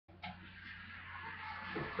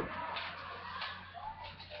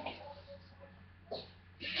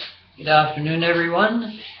Good afternoon,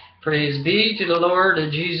 everyone. Praise be to the Lord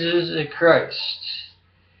Jesus Christ.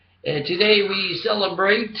 Today we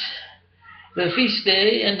celebrate the feast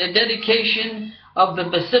day and the dedication of the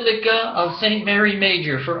Basilica of St. Mary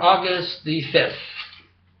Major for August the 5th.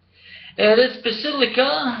 This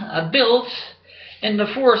basilica, built in the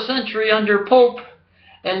 4th century under Pope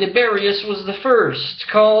Liberius, was the first,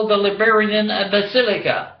 called the Liberian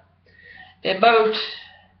Basilica. About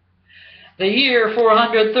the year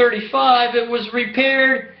 435, it was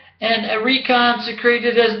repaired and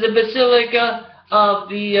reconsecrated as the Basilica of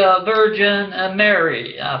the Virgin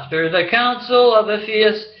Mary. After the Council of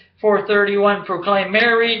Ephesus 431 proclaimed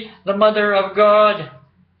Mary the Mother of God,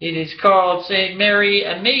 it is called St. Mary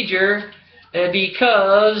Major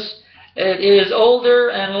because it is older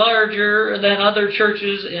and larger than other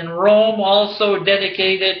churches in Rome, also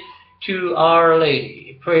dedicated to Our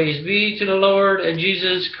Lady. Praise be to the Lord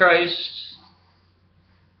Jesus Christ.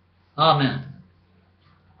 Amen.